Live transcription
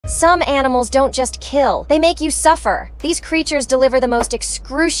Some animals don't just kill, they make you suffer. These creatures deliver the most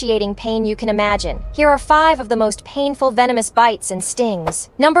excruciating pain you can imagine. Here are 5 of the most painful venomous bites and stings.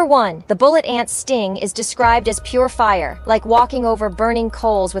 Number 1. The bullet ant's sting is described as pure fire, like walking over burning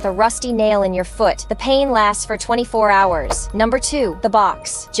coals with a rusty nail in your foot. The pain lasts for 24 hours. Number 2. The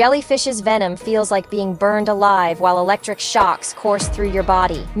box. Jellyfish's venom feels like being burned alive while electric shocks course through your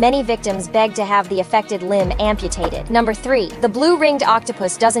body. Many victims beg to have the affected limb amputated. Number 3. The blue-ringed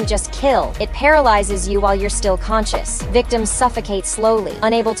octopus doesn't just kill, it paralyzes you while you're still conscious. Victims suffocate slowly,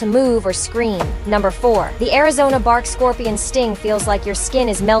 unable to move or scream. Number 4. The Arizona bark scorpion's sting feels like your skin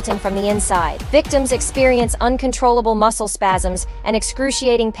is melting from the inside. Victims experience uncontrollable muscle spasms and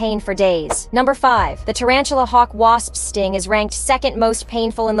excruciating pain for days. Number 5. The tarantula hawk wasp's sting is ranked 2nd most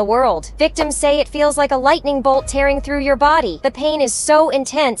painful in the world. Victims say it feels like a lightning bolt tearing through your body. The pain is so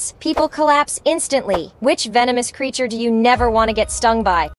intense, people collapse instantly. Which venomous creature do you never want to get stung by?